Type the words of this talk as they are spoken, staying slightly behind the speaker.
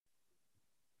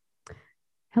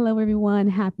Hello, everyone.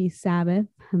 Happy Sabbath.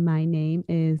 My name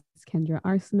is Kendra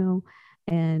Arsenal,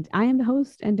 and I am the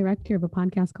host and director of a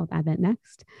podcast called Advent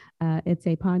Next. It's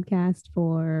a podcast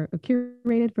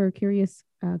curated for curious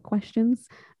questions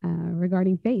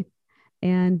regarding faith.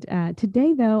 And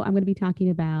today, though, I'm going to be talking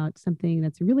about something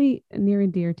that's really near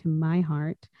and dear to my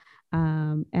heart.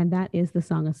 And that is the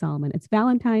Song of Solomon. It's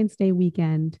Valentine's Day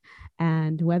weekend.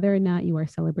 And whether or not you are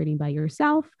celebrating by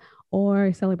yourself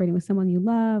or celebrating with someone you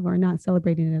love or not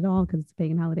celebrating it at all because it's a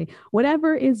pagan holiday,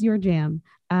 whatever is your jam,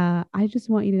 I just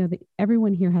want you to know that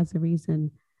everyone here has a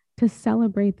reason to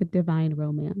celebrate the divine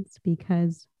romance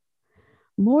because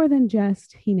more than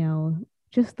just,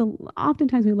 just the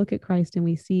oftentimes we look at Christ and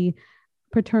we see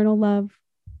paternal love,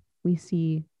 we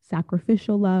see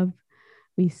sacrificial love,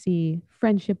 we see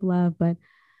friendship love, but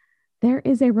there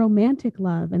is a romantic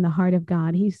love in the heart of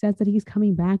God. He says that he's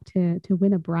coming back to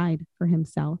win a bride for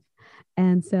himself.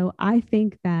 And so I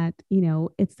think that,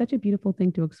 it's such a beautiful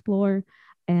thing to explore.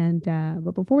 And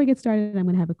but before we get started, I'm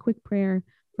going to have a quick prayer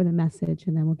for the message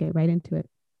and then we'll get right into it.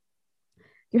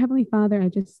 Dear Heavenly Father, I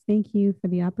just thank you for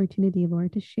the opportunity,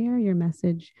 Lord, to share your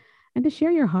message and to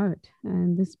share your heart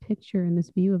and this picture and this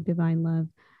view of divine love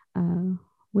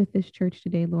with this church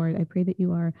today, Lord. I pray that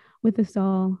you are with us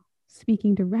all,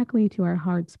 speaking directly to our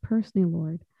hearts personally,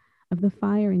 Lord, of the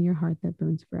fire in your heart that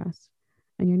burns for us.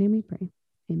 In your name we pray.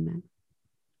 Amen.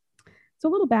 So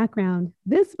a little background.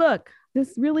 This book,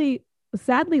 this really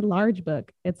sadly large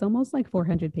book, it's almost like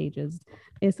 400 pages,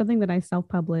 is something that I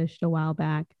self-published a while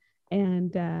back.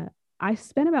 And I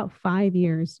spent about 5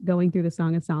 years going through the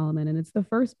Song of Solomon. And it's the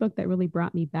first book that really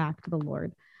brought me back to the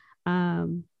Lord.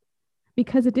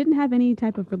 Because it didn't have any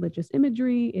type of religious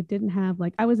imagery. It didn't have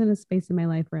I was in a space in my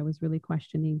life where I was really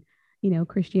questioning,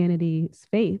 Christianity's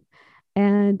faith.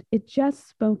 And it just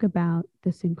spoke about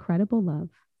this incredible love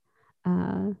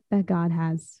that God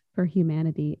has for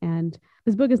humanity. And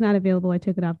this book is not available. I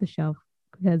took it off the shelf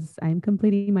because I'm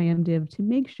completing my MDiv to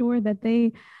make sure that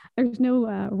there's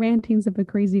no rantings of a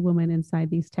crazy woman inside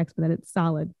these texts, but that it's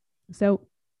solid. So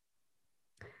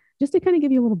just to kind of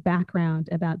give you a little background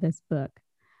about this book,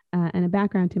 and a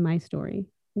background to my story.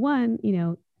 One,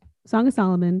 Song of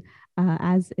Solomon,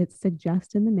 as it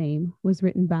suggests in the name, was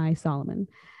written by Solomon.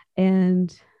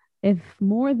 And if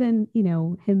more than,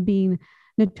 him being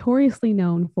notoriously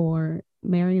known for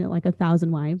marrying like 1,000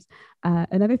 wives,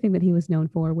 another thing that he was known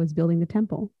for was building the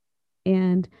temple.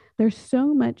 And there's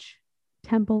so much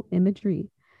temple imagery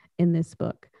in this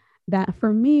book that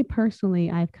for me personally,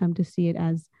 I've come to see it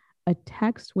as a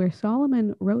text where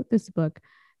Solomon wrote this book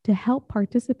to help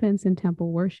participants in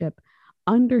temple worship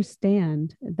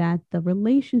understand that the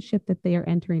relationship that they are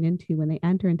entering into when they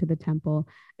enter into the temple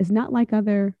is not like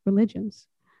other religions.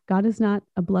 God is not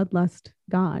a bloodlust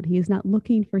God. He is not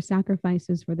looking for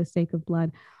sacrifices for the sake of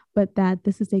blood, but that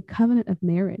this is a covenant of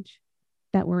marriage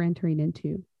that we're entering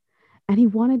into. And he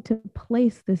wanted to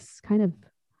place this kind of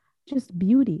just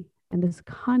beauty and this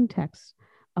context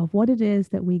of what it is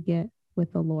that we get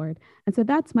with the Lord. And so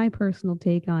that's my personal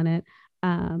take on it.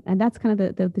 And that's kind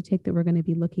of the take that we're going to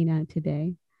be looking at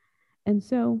today. And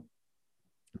so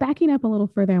backing up a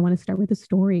little further, I want to start with a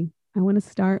story. I want to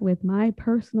start with my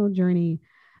personal journey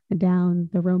down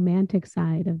the romantic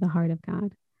side of the heart of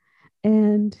God.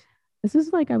 And this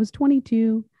is I was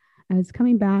 22. I was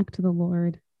coming back to the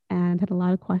Lord and had a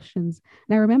lot of questions.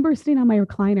 And I remember sitting on my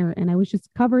recliner and I was just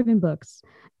covered in books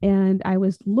and I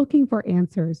was looking for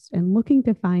answers and looking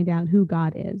to find out who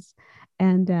God is.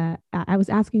 And I was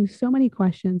asking so many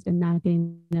questions and not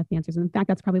getting enough answers. And in fact,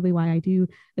 that's probably why I do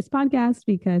this podcast,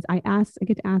 because I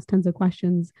get to ask tons of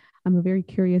questions. I'm a very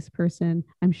curious person.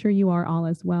 I'm sure you are all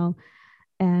as well.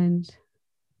 And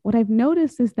what I've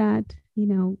noticed is that,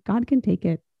 God can take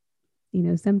it.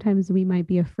 Sometimes we might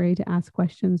be afraid to ask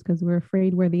questions because we're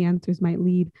afraid where the answers might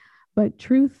lead. But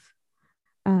truth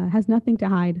has nothing to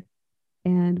hide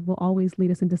and will always lead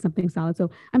us into something solid.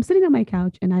 So I'm sitting on my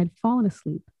couch and I had fallen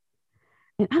asleep.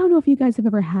 And I don't know if you guys have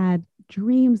ever had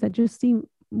dreams that just seem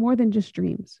more than just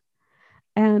dreams.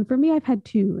 And for me, I've had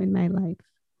two in my life.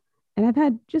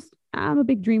 And I'm a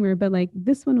big dreamer, but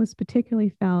this one was particularly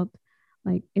felt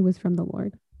like it was from the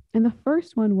Lord. And the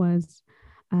first one was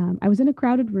I was in a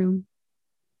crowded room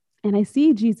and I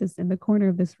see Jesus in the corner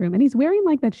of this room and he's wearing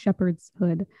that shepherd's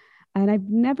hood. And I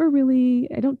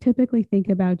don't typically think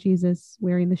about Jesus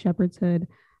wearing the shepherd's hood.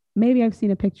 Maybe I've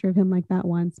seen a picture of him like that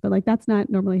once, but that's not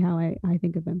normally how I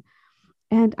think of him.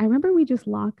 And I remember we just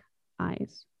lock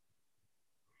eyes.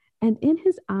 And in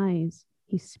his eyes,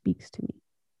 he speaks to me.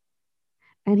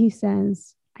 And he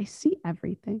says, I see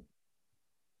everything.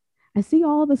 I see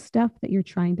all the stuff that you're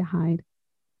trying to hide.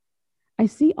 I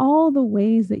see all the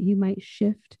ways that you might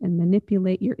shift and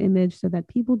manipulate your image so that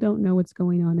people don't know what's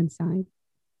going on inside.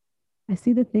 I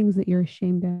see the things that you're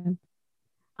ashamed of.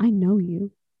 I know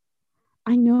you.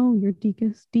 I know your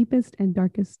deepest and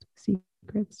darkest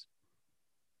secrets.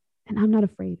 And I'm not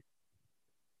afraid.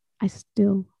 I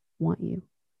still want you.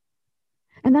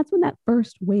 And that's when that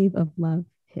first wave of love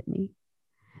hit me.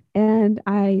 And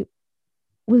I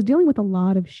was dealing with a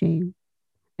lot of shame.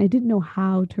 I didn't know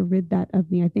how to rid that of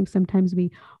me. I think sometimes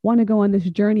we want to go on this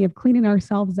journey of cleaning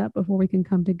ourselves up before we can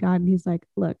come to God. And He's like,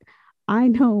 look, I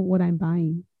know what I'm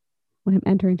buying when I'm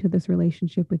entering into this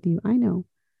relationship with you. I know.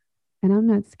 And I'm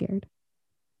not scared.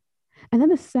 And then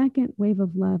the second wave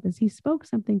of love is He spoke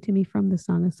something to me from the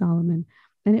Song of Solomon.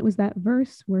 And it was that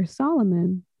verse where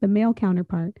Solomon, the male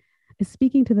counterpart, is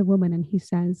speaking to the woman, and he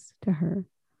says to her,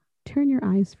 turn your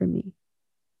eyes from me.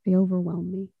 They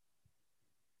overwhelm me.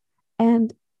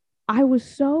 And I was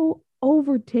so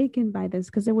overtaken by this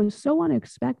because it was so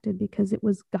unexpected, because it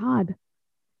was God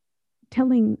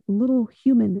telling little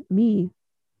human me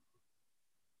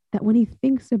that when He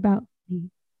thinks about me,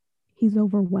 He's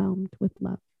overwhelmed with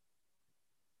love.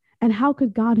 And how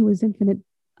could God, who is infinite,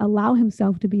 allow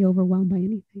Himself to be overwhelmed by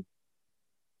anything?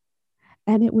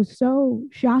 And it was so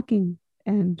shocking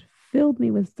and filled me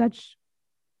with such,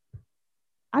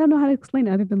 I don't know how to explain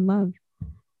it other than love.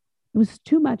 It was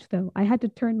too much, though. I had to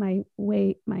turn my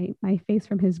face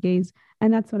from His gaze.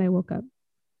 And that's when I woke up.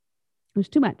 It was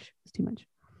too much. It was too much.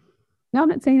 Now, I'm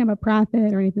not saying I'm a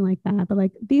prophet or anything like that, but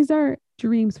like, these are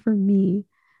dreams for me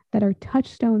that are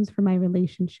touchstones for my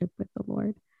relationship with the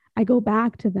Lord. I go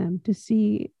back to them to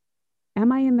see,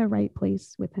 am I in the right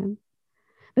place with Him?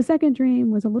 The second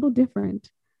dream was a little different,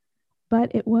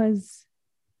 but it was,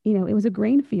 it was a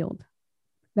grain field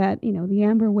that, the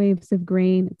amber waves of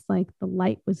grain, it's like the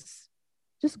light was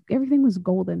just, everything was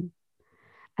golden.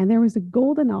 And there was a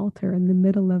golden altar in the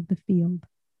middle of the field.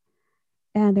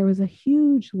 And there was a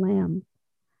huge lamb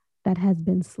that has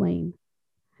been slain.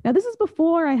 Now, this is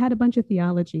before I had a bunch of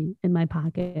theology in my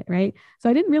pocket, right? So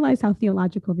I didn't realize how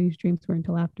theological these dreams were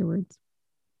until afterwards.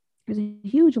 There's a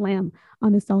huge lamb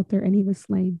on this altar, and he was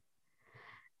slain.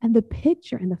 And the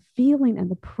picture and the feeling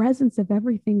and the presence of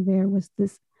everything there was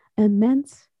this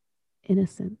immense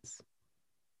innocence.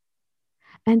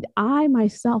 And I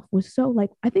myself was so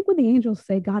like, I think when the angels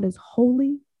say God is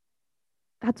holy,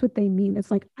 that's what they mean.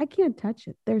 It's like, I can't touch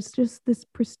it. There's just this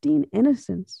pristine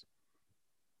innocence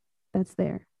that's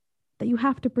there that you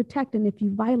have to protect. And if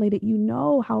you violate it, you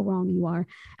know how wrong you are.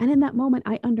 And in that moment,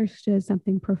 I understood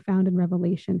something profound in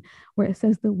Revelation, where it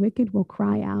says the wicked will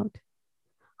cry out,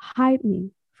 hide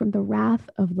me from the wrath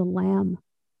of the Lamb.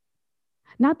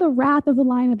 Not the wrath of the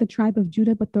Lion of the tribe of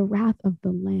Judah, but the wrath of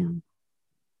the Lamb.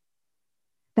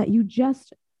 That you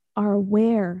just are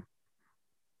aware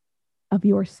of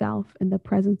yourself in the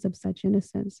presence of such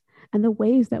innocence and the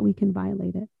ways that we can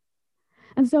violate it.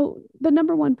 And so the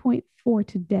number one point for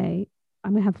today,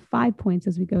 I'm going to have 5 points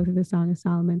as we go through the Song of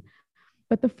Solomon.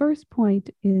 But the first point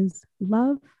is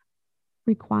love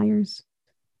requires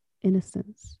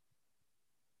innocence.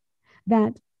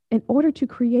 That in order to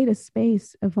create a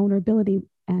space of vulnerability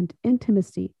and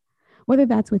intimacy, whether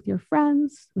that's with your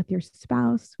friends, with your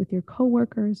spouse, with your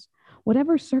coworkers,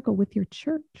 whatever circle, with your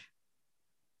church,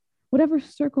 whatever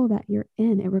circle that you're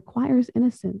in, it requires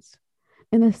innocence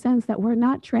in the sense that we're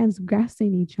not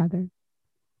transgressing each other.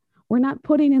 We're not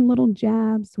putting in little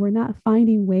jabs. We're not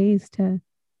finding ways to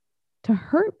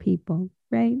hurt people,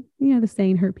 right? The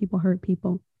saying, hurt people, hurt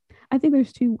people. I think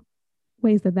there's 2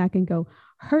 ways that can go.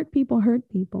 Hurt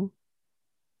people,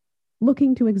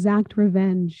 looking to exact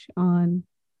revenge on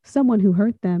someone who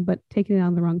hurt them, but taking it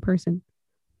on the wrong person.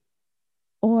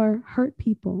 Or hurt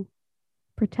people,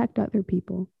 protect other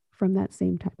people from that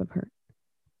same type of hurt.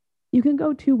 You can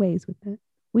go 2 ways with it.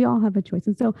 We all have a choice.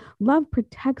 And so love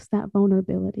protects that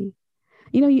vulnerability.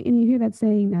 You hear that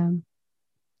saying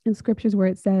in scriptures where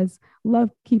it says,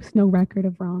 love keeps no record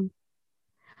of wrong.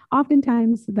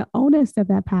 Oftentimes, the onus of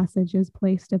that passage is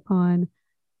placed upon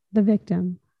the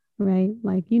victim, right?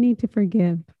 Like, you need to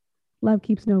forgive. Love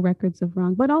keeps no records of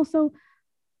wrong. But also,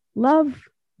 love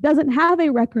doesn't have a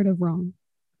record of wrong,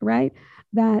 right?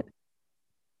 That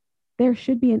there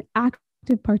should be an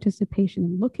active participation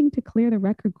in looking to clear the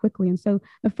record quickly. And so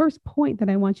the first point that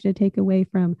I want you to take away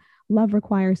from love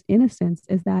requires innocence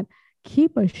is that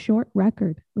keep a short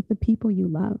record with the people you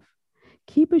love.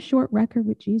 Keep a short record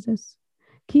with Jesus.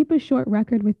 Keep a short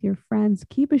record with your friends.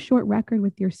 Keep a short record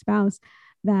with your spouse,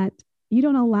 that you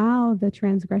don't allow the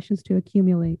transgressions to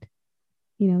accumulate.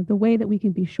 The way that we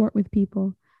can be short with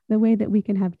people, the way that we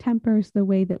can have tempers, the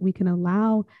way that we can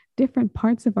allow different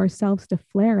parts of ourselves to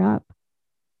flare up.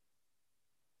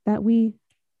 that we,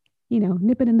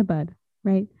 nip it in the bud,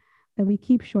 right? That we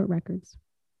keep short records.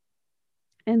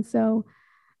 And so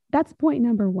that's point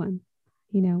number one,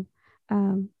 you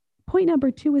know. Point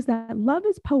number two is that love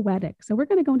is poetic. So we're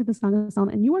going to go into the Song of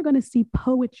Solomon and you are going to see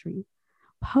poetry.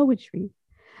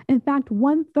 In fact,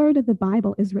 1/3 of the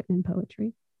Bible is written in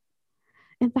poetry.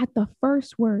 In fact, the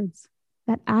first words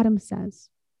that Adam says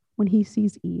when he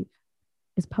sees Eve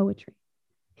is poetry.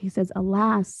 He says,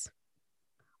 alas,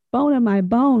 bone of my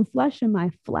bone, flesh of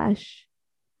my flesh.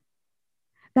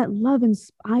 That love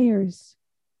inspires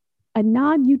a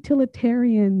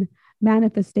non-utilitarian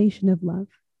manifestation of love.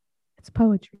 It's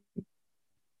poetry.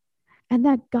 And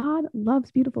that God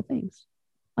loves beautiful things.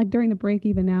 Like during the break,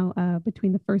 even now,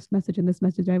 between the first message and this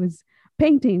message, I was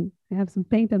painting. I have some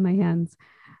paint on my hands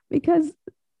because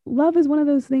love is one of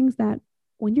those things that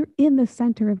when you're in the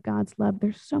center of God's love,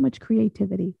 there's so much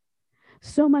creativity,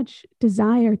 so much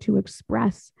desire to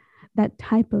express that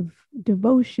type of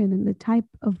devotion and the type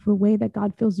of the way that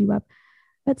God fills you up,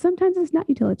 that sometimes it's not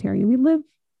utilitarian. We live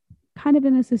kind of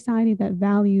in a society that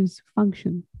values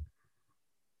function,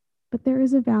 but there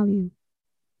is a value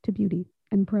to beauty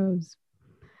and prose.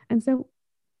 And so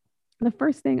the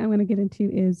first thing I'm going to get into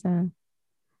is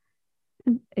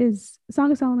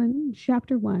Song of Solomon,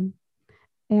 chapter 1.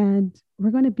 And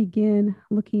we're going to begin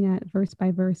looking at verse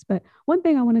by verse. But one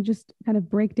thing I want to just kind of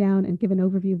break down and give an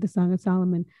overview of the Song of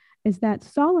Solomon is that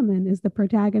Solomon is the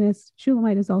protagonist.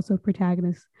 Shulamite is also a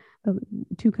protagonist, the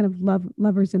two kind of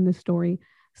lovers in this story.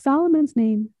 Solomon's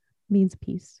name means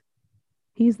peace.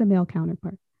 He's the male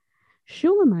counterpart.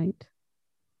 Shulamite,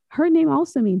 her name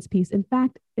also means peace. In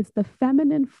fact, it's the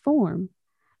feminine form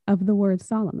of the word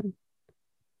Solomon.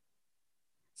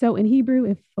 So in Hebrew,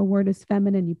 if a word is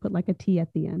feminine, you put like a T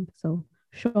at the end. So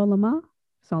Sholomah,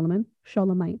 Solomon,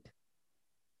 Shulamite.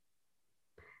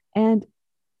 And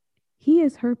he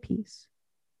is her peace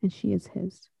and she is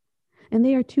his. And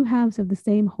they are two halves of the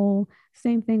same whole.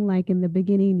 Same thing like in the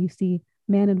beginning, you see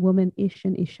man and woman, Ish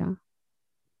and Isha.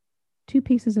 Two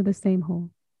pieces of the same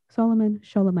whole. Solomon,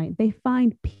 Shulamite. They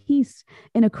find peace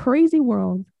in a crazy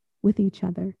world with each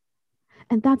other.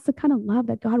 And that's the kind of love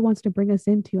that God wants to bring us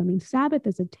into. I mean, Sabbath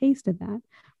is a taste of that,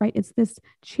 right? It's this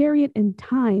chariot in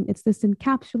time. It's this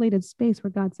encapsulated space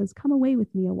where God says, come away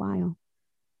with me a while.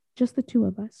 Just the two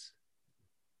of us.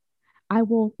 I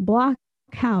will block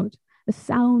out the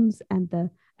sounds and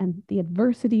the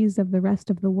adversities of the rest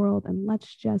of the world, and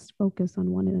let's just focus on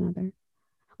one another.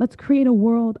 Let's create a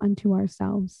world unto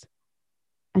ourselves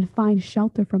and find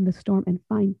shelter from the storm and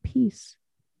find peace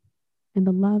in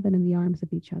the love and in the arms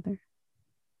of each other.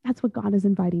 That's what God is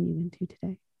inviting you into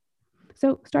today.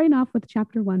 So starting off with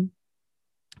chapter 1,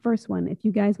 verse 1, if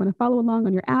you guys want to follow along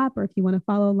on your app or if you want to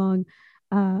follow along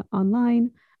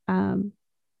online,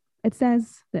 it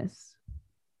says this: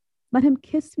 let him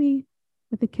kiss me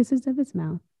with the kisses of his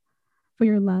mouth, for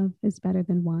your love is better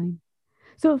than wine.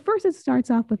 So at first it starts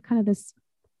off with kind of this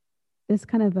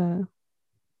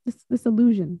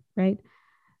illusion, right?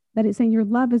 That it's saying your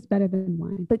love is better than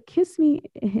wine. But kiss me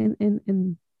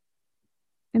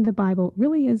in the Bible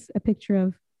really is a picture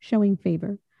of showing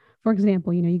favor. For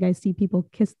example, you guys see people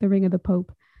kiss the ring of the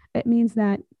Pope. It means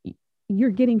that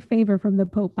you're getting favor from the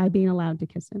Pope by being allowed to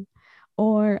kiss him.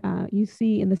 Or you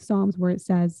see in the Psalms where it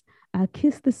says,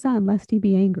 kiss the Son lest he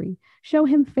be angry. Show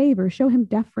him favor, show him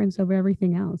deference over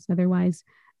everything else. Otherwise,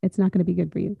 it's not going to be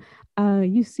good for you.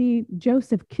 You see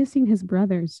Joseph kissing his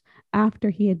brothers after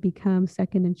he had become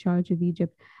second in charge of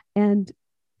Egypt. And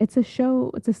it's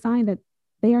a sign that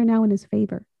they are now in his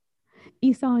favor.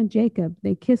 Esau and Jacob,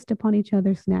 they kissed upon each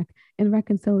other's neck in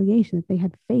reconciliation, that they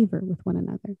had favor with one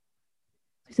another.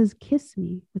 He says, kiss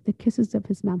me with the kisses of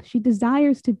his mouth. She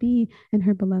desires to be in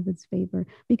her beloved's favor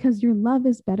because your love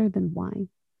is better than wine.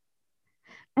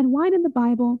 And wine in the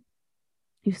Bible,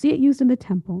 you see it used in the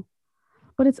temple,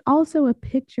 but it's also a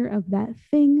picture of that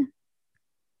thing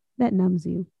that numbs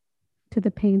you to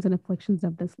the pains and afflictions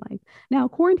of this life. Now,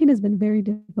 quarantine has been very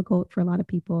difficult for a lot of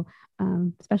people,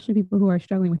 especially people who are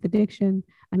struggling with addiction.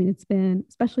 I mean, it's been,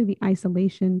 especially the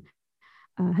isolation,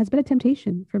 has been a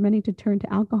temptation for many to turn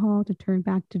to alcohol, to turn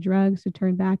back to drugs, to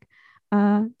turn back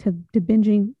to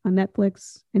binging on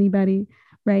Netflix. Anybody,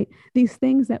 right? These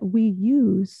things that we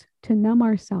use to numb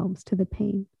ourselves to the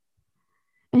pain.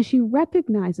 And she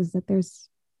recognizes that there's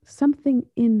something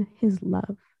in his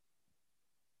love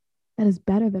that is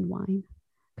better than wine,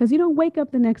 because you don't wake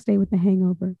up the next day with a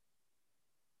hangover.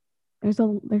 There's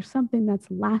something that's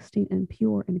lasting and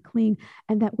pure and clean,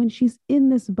 and that when she's in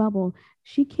this bubble,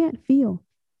 she can't feel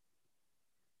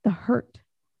the hurt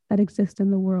that exists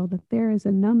in the world, that there is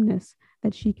a numbness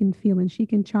that she can feel and she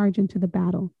can charge into the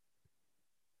battle.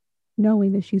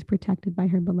 knowing that she's protected by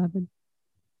her beloved.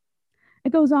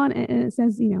 It goes on and it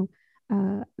says,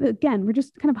 again, we're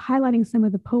just kind of highlighting some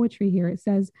of the poetry here. It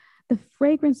says, the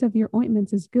fragrance of your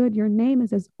ointments is good. Your name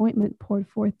is as ointment poured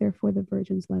forth. Therefore, the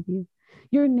virgins love you.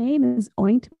 Your name is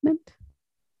ointment.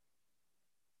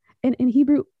 And in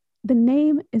Hebrew, the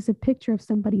name is a picture of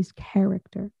somebody's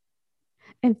character.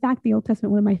 In fact, the Old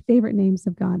Testament, one of my favorite names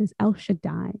of God is El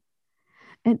Shaddai.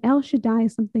 And El Shaddai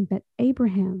is something that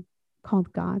Abraham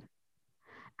called God.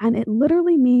 And it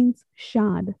literally means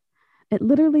shad. It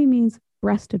literally means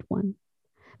breasted one.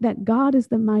 That God is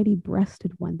the mighty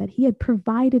breasted one, that he had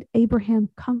provided Abraham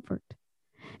comfort.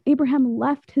 Abraham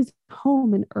left his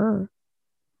home in Ur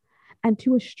and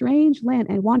to a strange land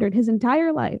and wandered his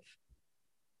entire life.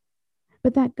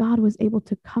 But that God was able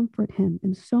to comfort him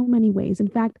in so many ways. In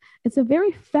fact, it's a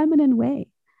very feminine way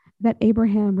that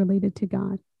Abraham related to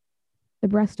God, the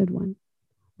breasted one,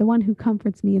 the one who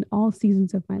comforts me in all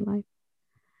seasons of my life.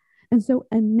 And so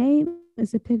a name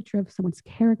is a picture of someone's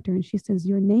character. And she says,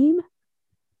 your name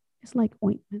is like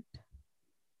ointment.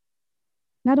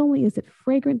 Not only is it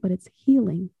fragrant, but it's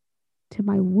healing to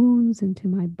my wounds and to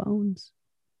my bones.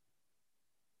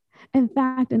 In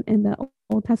fact, in the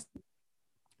Old Testament,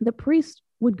 the priest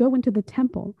would go into the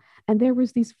temple and there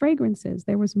was these fragrances.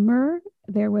 There was myrrh,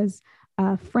 there was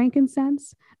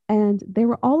frankincense, and there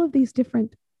were all of these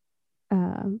different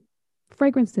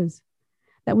fragrances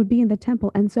that would be in the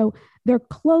temple. And so their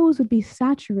clothes would be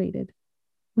saturated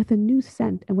with a new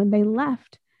scent. And when they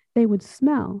left, they would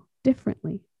smell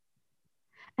differently.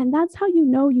 And that's how you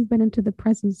know you've been in the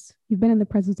presence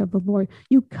of the Lord.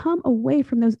 You come away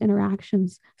from those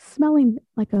interactions smelling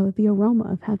like the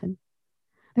aroma of heaven.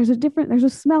 There's a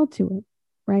smell to it,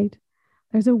 right?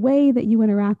 There's a way that you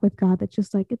interact with God that's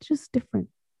just like, it's just different.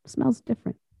 It smells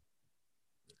different.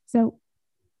 So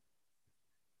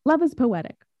love is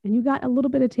poetic. And you got a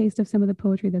little bit of taste of some of the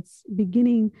poetry that's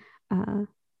beginning in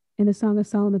the Song of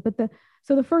Solomon.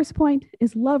 So the first point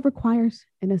is love requires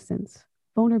innocence.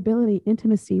 Vulnerability,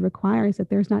 intimacy requires that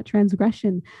there's not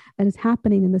transgression that is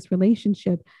happening in this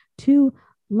relationship. 2,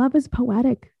 love is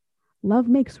poetic. Love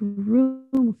makes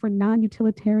room for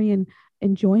non-utilitarian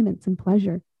enjoyments and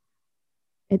pleasure.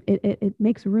 It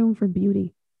makes room for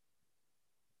beauty.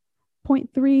 Point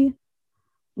 3,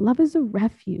 love is a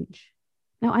refuge.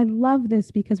 Now, I love this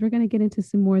because we're going to get into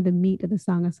some more of the meat of the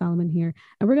Song of Solomon here.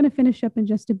 And we're going to finish up in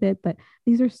just a bit, but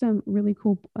these are some really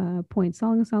cool points.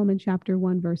 Song of Solomon, chapter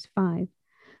 1, verse 5.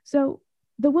 So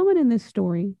the woman in this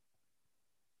story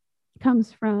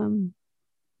comes from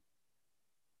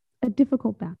a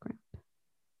difficult background.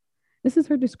 This is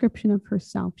her description of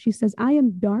herself. She says, I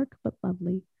am dark but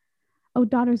lovely. O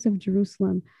daughters of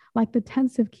Jerusalem, like the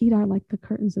tents of Kedar, like the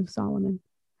curtains of Solomon.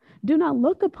 Do not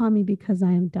look upon me because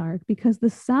I am dark, because the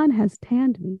sun has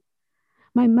tanned me.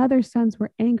 My mother's sons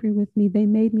were angry with me. They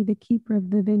made me the keeper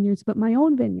of the vineyards, but my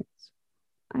own vineyards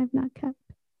I have not kept.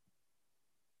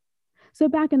 So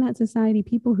back in that society,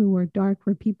 people who were dark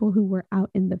were people who were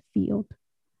out in the field,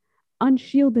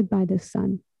 unshielded by the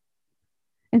sun.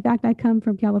 In fact, I come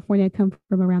from California. I come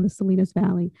from around the Salinas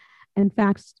Valley. In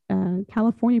fact,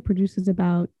 California produces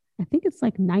about, I think it's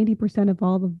like 90% of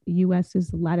all of the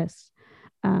U.S.'s lettuce.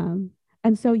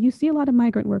 And so you see a lot of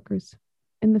migrant workers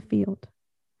in the field.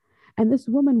 And this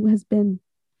woman has been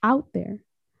out there,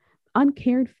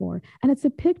 uncared for. And it's a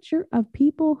picture of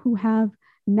people who have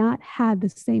not had the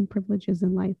same privileges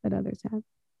in life that others have.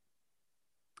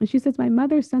 And she says, my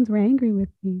mother's sons were angry with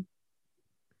me.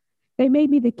 They made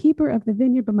me the keeper of the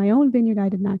vineyard, but my own vineyard I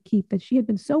did not keep. That she had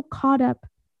been so caught up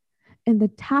in the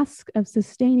task of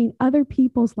sustaining other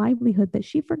people's livelihood that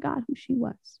she forgot who she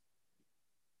was.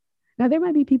 Now, there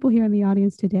might be people here in the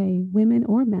audience today, women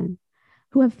or men,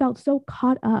 who have felt so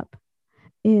caught up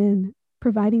in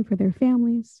providing for their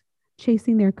families,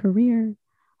 chasing their career,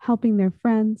 helping their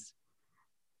friends,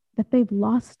 that they've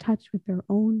lost touch with their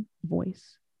own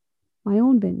voice. My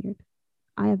own vineyard,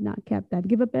 I have not kept. I'd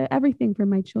give up everything for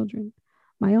my children.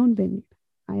 My own vineyard,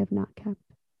 I have not kept.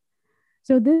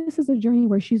 So this is a journey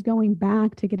where she's going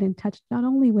back to get in touch, not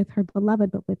only with her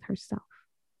beloved, but with herself.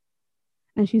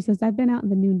 And she says, I've been out in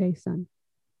the noonday sun.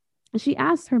 And she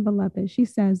asks her beloved, she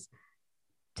says,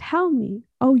 tell me,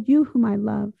 oh, you whom I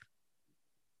love,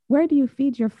 where do you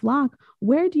feed your flock?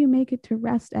 Where do you make it to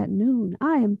rest at noon?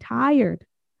 I am tired.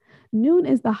 Noon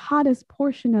is the hottest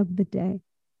portion of the day.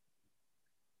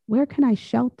 Where can I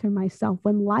shelter myself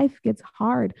when life gets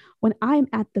hard, when I'm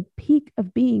at the peak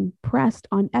of being pressed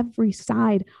on every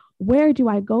side? Where do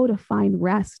I go to find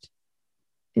rest?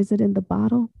 Is it in the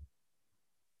bottle?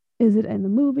 Is it in the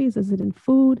movies? Is it in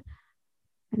food?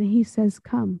 And he says,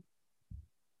 come,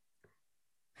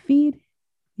 feed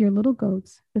your little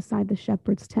goats beside the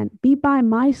shepherd's tent. Be by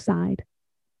my side.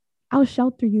 I'll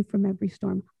shelter you from every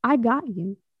storm. I got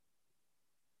you.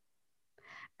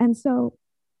 And so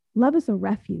love is a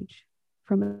refuge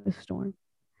from a storm.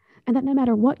 And that no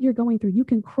matter what you're going through, you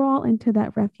can crawl into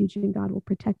that refuge and God will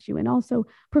protect you. And also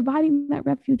providing that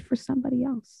refuge for somebody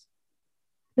else.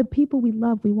 The people we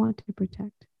love, we want to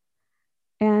protect.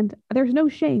 And there's no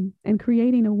shame in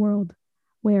creating a world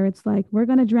where it's like, we're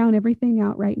going to drown everything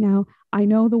out right now. I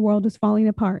know the world is falling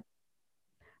apart,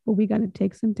 but we got to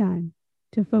take some time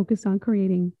to focus on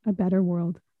creating a better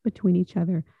world between each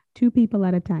other, 2 people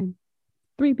at a time,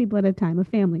 3 people at a time, a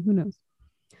family, who knows?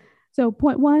 So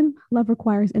point 1, love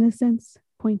requires innocence.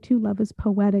 Point 2, love is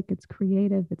poetic, it's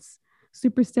creative, it's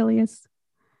supercilious.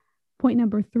 Point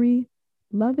number 3,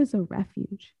 love is a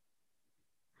refuge.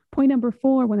 Point number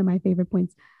 4, one of my favorite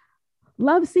points,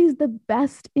 love sees the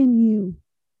best in you.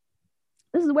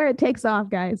 This is where it takes off,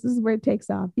 guys. This is where it takes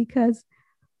off because,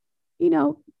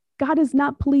 God is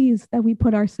not pleased that we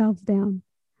put ourselves down.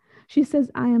 She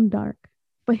says, I am dark.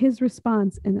 But his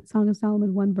response in Song of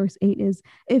Solomon 1 verse 8 is,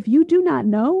 if you do not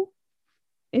know,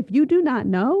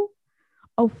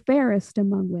 O fairest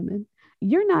among women,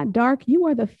 you're not dark, you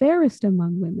are the fairest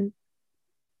among women.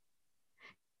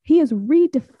 He is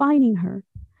redefining her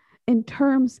in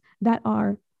terms that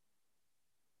are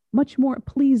much more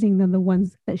pleasing than the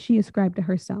ones that she ascribed to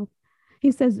herself.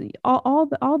 He says all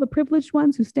the privileged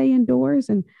ones who stay indoors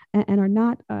and are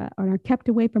not are kept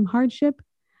away from hardship,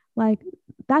 like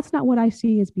that's not what I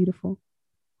see as beautiful.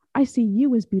 I see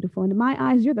you as beautiful. And in my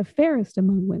eyes, you're the fairest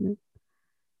among women.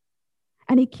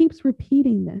 And he keeps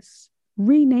repeating this,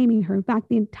 renaming her. In fact,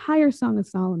 the entire Song of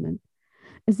Solomon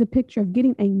is a picture of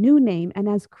getting a new name. And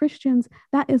as Christians,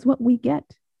 that is what we get.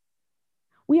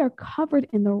 We are covered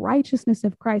in the righteousness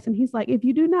of Christ. And he's like, if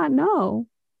you do not know,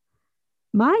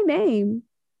 my name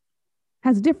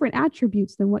has different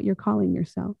attributes than what you're calling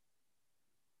yourself.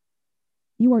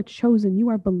 You are chosen. You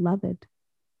are beloved.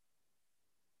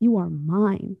 You are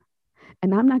mine.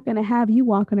 And I'm not going to have you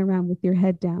walking around with your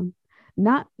head down.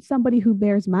 Not somebody who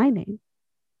bears my name.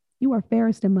 You are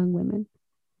fairest among women.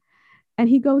 And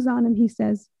he goes on and he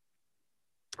says,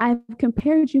 I've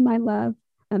compared you, my love.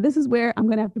 And this is where I'm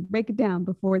going to have to break it down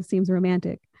before it seems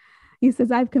romantic. He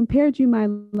says, I've compared you, my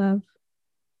love,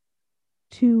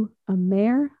 to a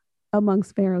mare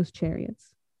amongst Pharaoh's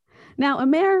chariots. Now, a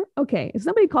mare, okay, if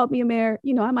somebody called me a mare,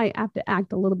 I might have to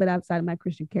act a little bit outside of my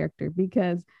Christian character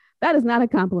because that is not a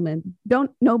compliment.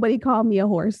 Don't nobody call me a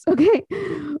horse, okay?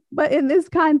 But in this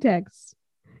context,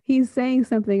 he's saying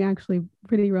something actually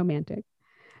pretty romantic.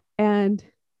 And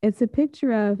it's a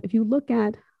picture of, if you look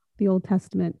at the Old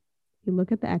Testament, you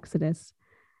look at the Exodus,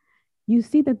 you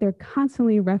see that they're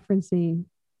constantly referencing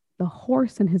the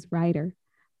horse and his rider,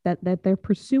 that they're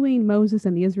pursuing Moses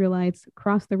and the Israelites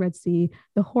across the Red Sea,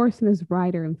 the horse and his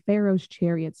rider and Pharaoh's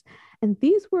chariots. And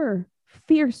these were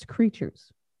fierce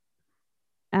creatures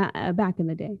back in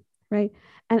the day, right?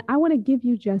 And I want to give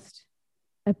you just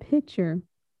a picture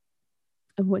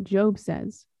of what Job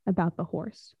says about the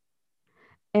horse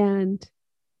and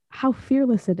how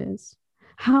fearless it is,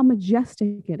 how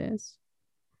majestic it is.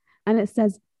 And it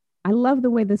says, I love the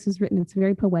way this is written. It's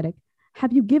very poetic.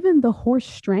 Have you given the horse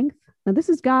strength? Now, this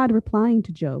is God replying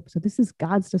to Job. So this is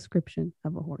God's description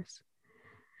of a horse.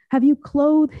 Have you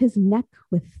clothed his neck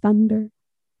with thunder?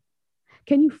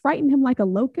 Can you frighten him like a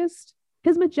locust?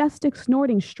 His majestic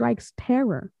snorting strikes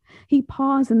terror. He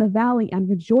paws in the valley and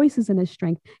rejoices in his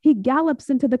strength. He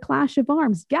gallops into the clash of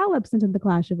arms.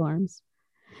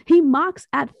 He mocks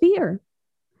at fear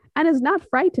and is not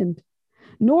frightened,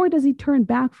 nor does he turn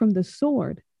back from the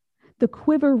sword. The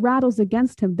quiver rattles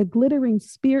against him, the glittering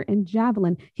spear and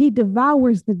javelin. He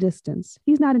devours the distance.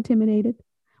 He's not intimidated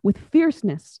with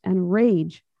fierceness and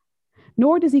rage.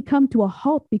 Nor does he come to a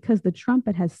halt because the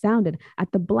trumpet has sounded.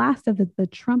 At the blast of the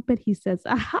trumpet, he says,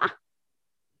 aha!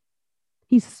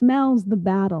 He smells the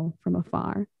battle from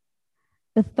afar,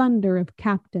 the thunder of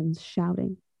captains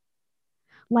shouting.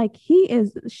 Like he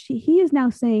is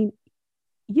now saying,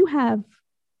 you have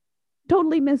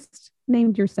totally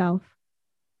misnamed yourself.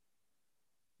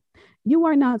 You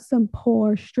are not some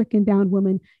poor, stricken down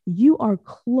woman. You are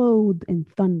clothed in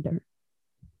thunder.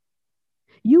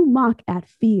 You mock at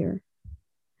fear.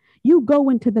 You go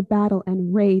into the battle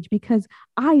and rage because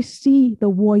I see the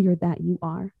warrior that you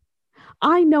are.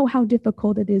 I know how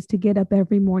difficult it is to get up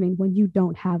every morning when you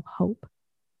don't have hope.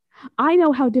 I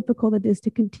know how difficult it is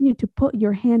to continue to put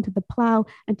your hand to the plow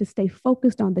and to stay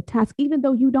focused on the task, even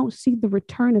though you don't see the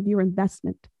return of your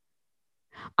investment.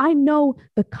 I know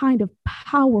the kind of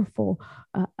powerful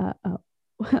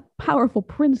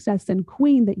princess and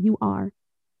queen that you are,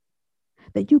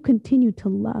 that you continue to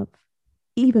love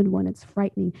even when it's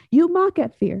frightening. You mock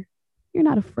at fear. You're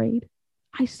not afraid.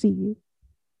 I see you.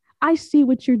 I see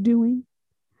what you're doing.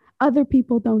 Other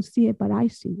people don't see it, but I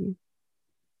see you.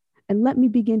 And let me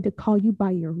begin to call you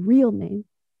by your real name,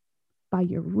 by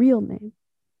your real name.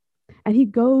 And he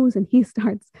goes and he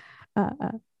starts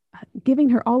giving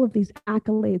her all of these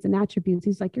accolades and attributes.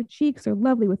 He's like, your cheeks are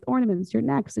lovely with ornaments, your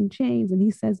necks and chains. And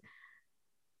he says,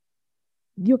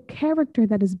 your character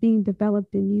that is being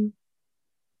developed in you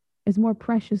is more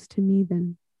precious to me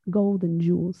than gold and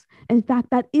jewels. In fact,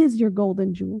 that is your gold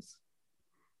and jewels.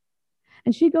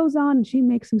 And she goes on and she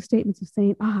makes some statements of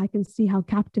saying, I can see how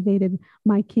captivated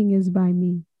my king is by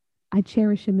me. I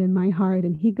cherish him in my heart.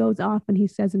 And he goes off and he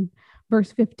says in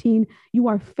verse 15, you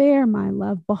are fair, my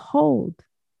love. Behold,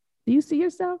 do you see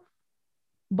yourself?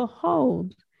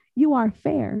 Behold, you are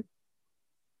fair.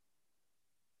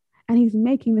 And he's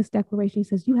making this declaration. He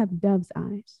says, you have dove's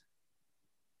eyes.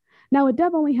 Now, a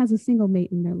dove only has a single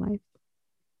mate in their life.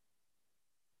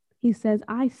 He says,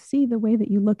 I see the way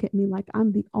that you look at me like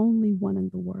I'm the only one in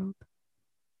the world.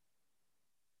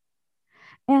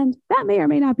 And that may or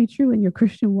may not be true in your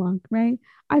Christian walk, right?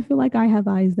 I feel like I have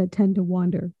eyes that tend to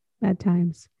wander at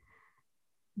times.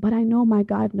 But I know my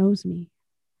God knows me.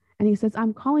 And he says,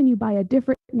 I'm calling you by a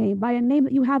different name, by a name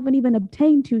that you haven't even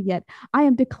obtained to yet. I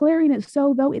am declaring it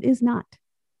so, though it is not.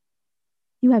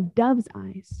 You have dove's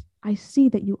eyes. I see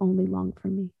that you only long for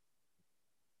me.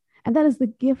 And that is the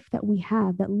gift that we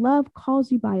have, that love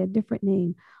calls you by a different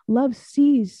name. Love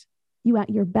sees you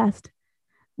at your best.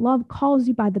 Love calls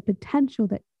you by the potential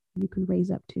that you can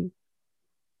raise up to.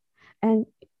 And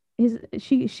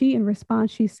she in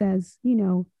response, she says,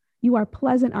 you are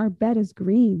pleasant, our bed is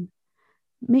green.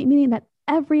 Meaning that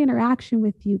every interaction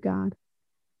with you, God,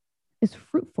 is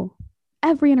fruitful.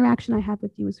 Every interaction I have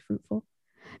with you is fruitful.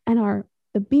 And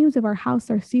the beams of our house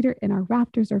are cedar and our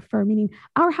rafters are fir, meaning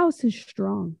our house is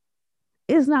strong.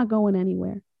 It's not going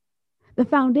anywhere. The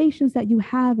foundations that you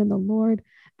have in the Lord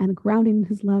and grounding in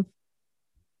his love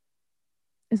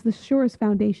is the surest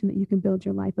foundation that you can build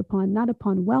your life upon, not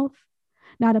upon wealth,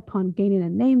 not upon gaining a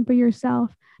name for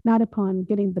yourself, not upon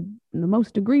getting the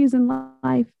most degrees in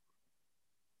life.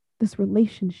 This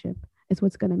relationship is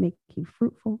what's going to make you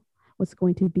fruitful, what's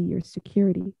going to be your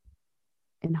security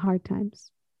in hard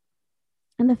times.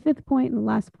 And the fifth point and the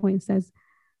last point says,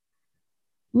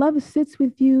 love sits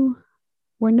with you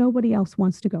where nobody else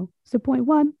wants to go. So point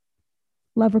one,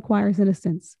 love requires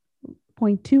innocence.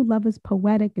 Point two, love is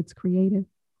poetic, it's creative.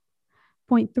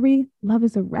 Point three, love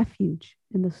is a refuge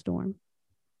in the storm.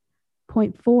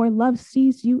 Point four, love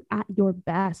sees you at your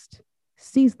best,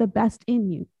 sees the best in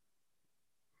you.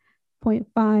 Point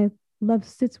five, love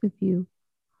sits with you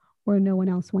where no one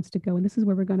else wants to go. And this is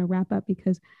where we're going to wrap up,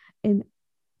 because in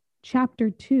chapter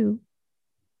 2,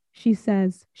 she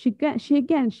says, she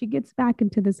gets back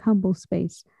into this humble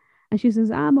space. And she says,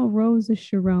 I'm a rose of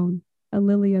Sharon, a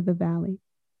lily of the valley.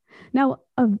 Now,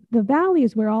 the valley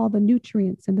is where all the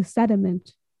nutrients and the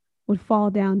sediment would fall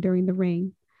down during the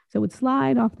rain. So it would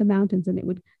slide off the mountains and it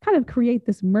would kind of create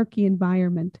this murky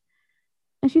environment.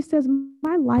 And she says,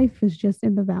 my life is just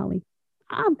in the valley.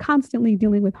 I'm constantly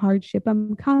dealing with hardship.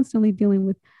 I'm constantly dealing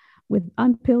with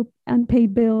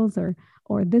unpaid bills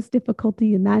or this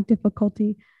difficulty and that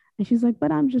difficulty. And she's like,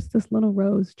 but I'm just this little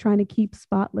rose trying to keep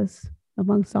spotless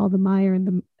amongst all the mire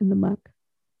and the muck.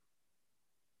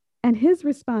 And his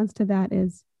response to that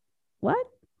is, what?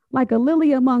 Like a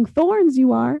lily among thorns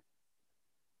you are.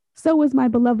 So was my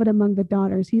beloved among the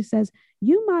daughters. He says,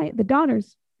 the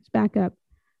daughters, let's back up,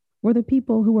 were the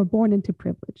people who were born into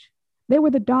privilege. They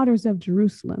were the daughters of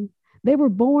Jerusalem. They were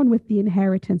born with the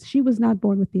inheritance. She was not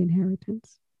born with the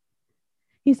inheritance.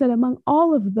 He said, among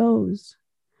all of those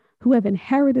who have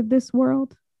inherited this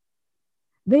world,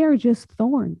 they are just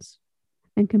thorns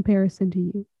in comparison to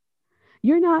you.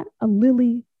 You're not a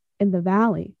lily in the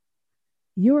valley.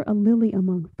 You're a lily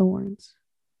among thorns.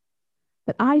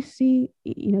 That I see,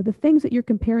 the things that you're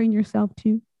comparing yourself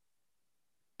to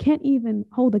can't even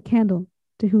hold a candle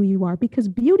to who you are, because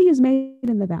beauty is made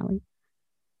in the valley.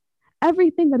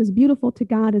 Everything that is beautiful to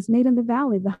God is made in the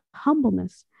valley. The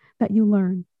humbleness that you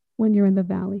learn when you're in the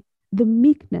valley, the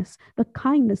meekness, the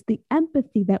kindness, the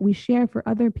empathy that we share for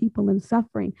other people in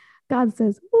suffering. God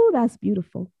says, oh, that's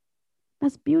beautiful.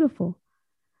 That's beautiful.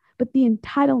 But the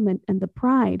entitlement and the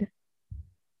pride,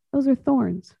 those are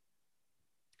thorns.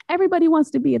 Everybody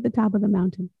wants to be at the top of the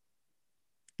mountain.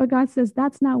 But God says,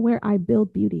 that's not where I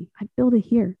build beauty. I build it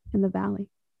here in the valley.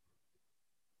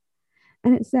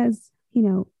 And it says,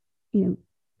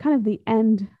 kind of the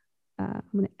end, I'm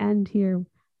going to end here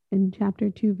in chapter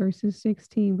 2, verses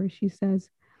 16, where she says,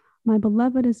 my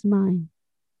beloved is mine,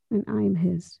 and I am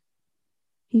his.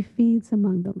 He feeds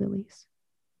among the lilies.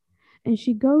 And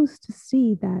she goes to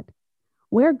see that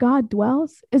where God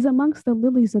dwells is amongst the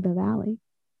lilies of the valley.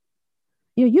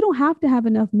 You don't have to have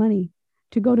enough money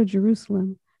to go to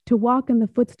Jerusalem, to walk in the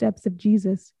footsteps of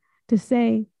Jesus, to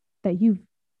say that you've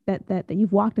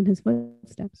walked in his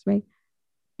footsteps, right?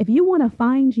 If you want to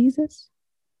find Jesus,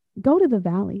 go to the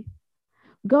valley.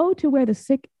 Go to where the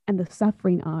sick and the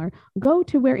suffering are. Go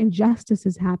to where injustice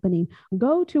is happening.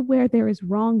 Go to where there is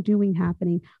wrongdoing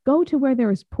happening. Go to where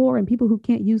there is poor and people who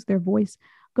can't use their voice.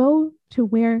 Go to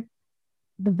where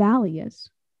the valley is.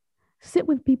 Sit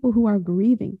with people who are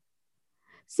grieving.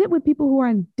 Sit with people who are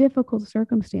in difficult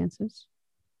circumstances.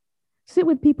 Sit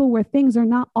with people where things are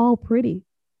not all pretty.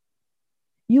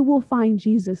 You will find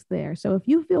Jesus there. So if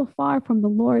you feel far from the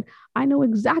Lord, I know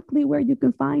exactly where you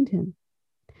can find him.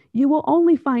 You will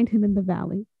only find him in the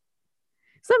valley.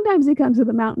 Sometimes he comes to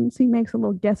the mountains. He makes a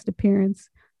little guest appearance,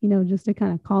 just to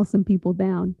kind of call some people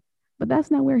down. But that's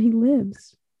not where he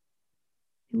lives.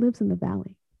 He lives in the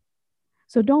valley.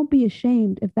 So don't be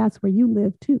ashamed if that's where you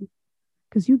live too,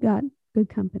 because you got good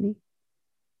company.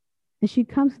 And she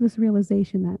comes to this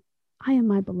realization that I am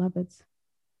my beloved's,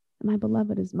 and my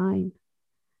beloved is mine.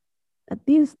 That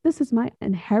this is my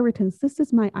inheritance. This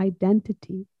is my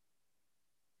identity.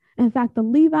 In fact, the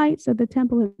Levites of the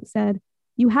temple said,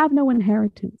 you have no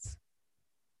inheritance.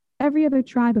 Every other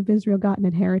tribe of Israel got an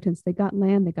inheritance. They got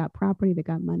land, they got property, they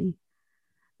got money.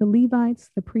 The Levites,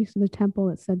 the priests of the temple,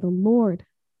 it said, the Lord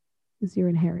is your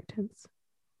inheritance.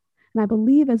 And I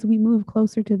believe as we move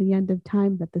closer to the end of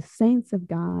time that the saints of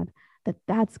God,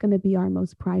 that's going to be our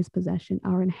most prized possession.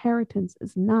 Our inheritance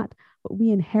is not what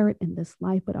we inherit in this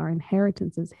life, but our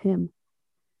inheritance is him.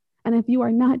 And if you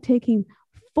are not taking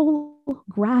full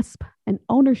grasp and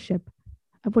ownership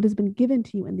of what has been given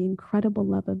to you in the incredible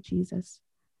love of Jesus,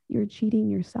 you're cheating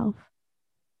yourself.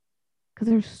 Because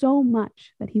there's so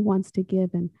much that he wants to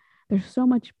give, and there's so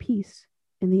much peace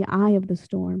in the eye of the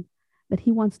storm that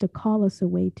he wants to call us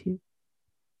away to.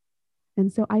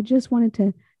 And so I just wanted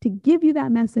to give you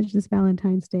that message this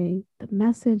Valentine's Day, the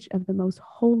message of the most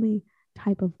holy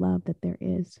type of love that there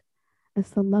is.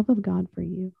 It's the love of God for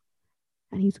you.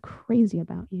 And he's crazy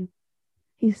about you.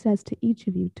 He says to each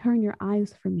of you, turn your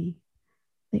eyes from me.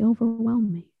 They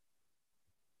overwhelm me.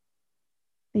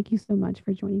 Thank you so much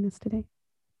for joining us today.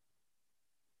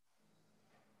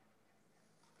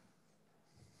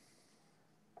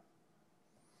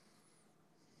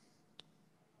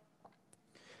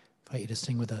 I invite you to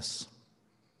sing with us.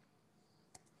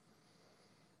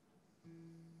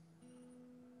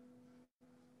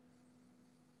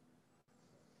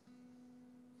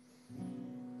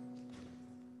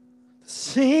 The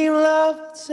same love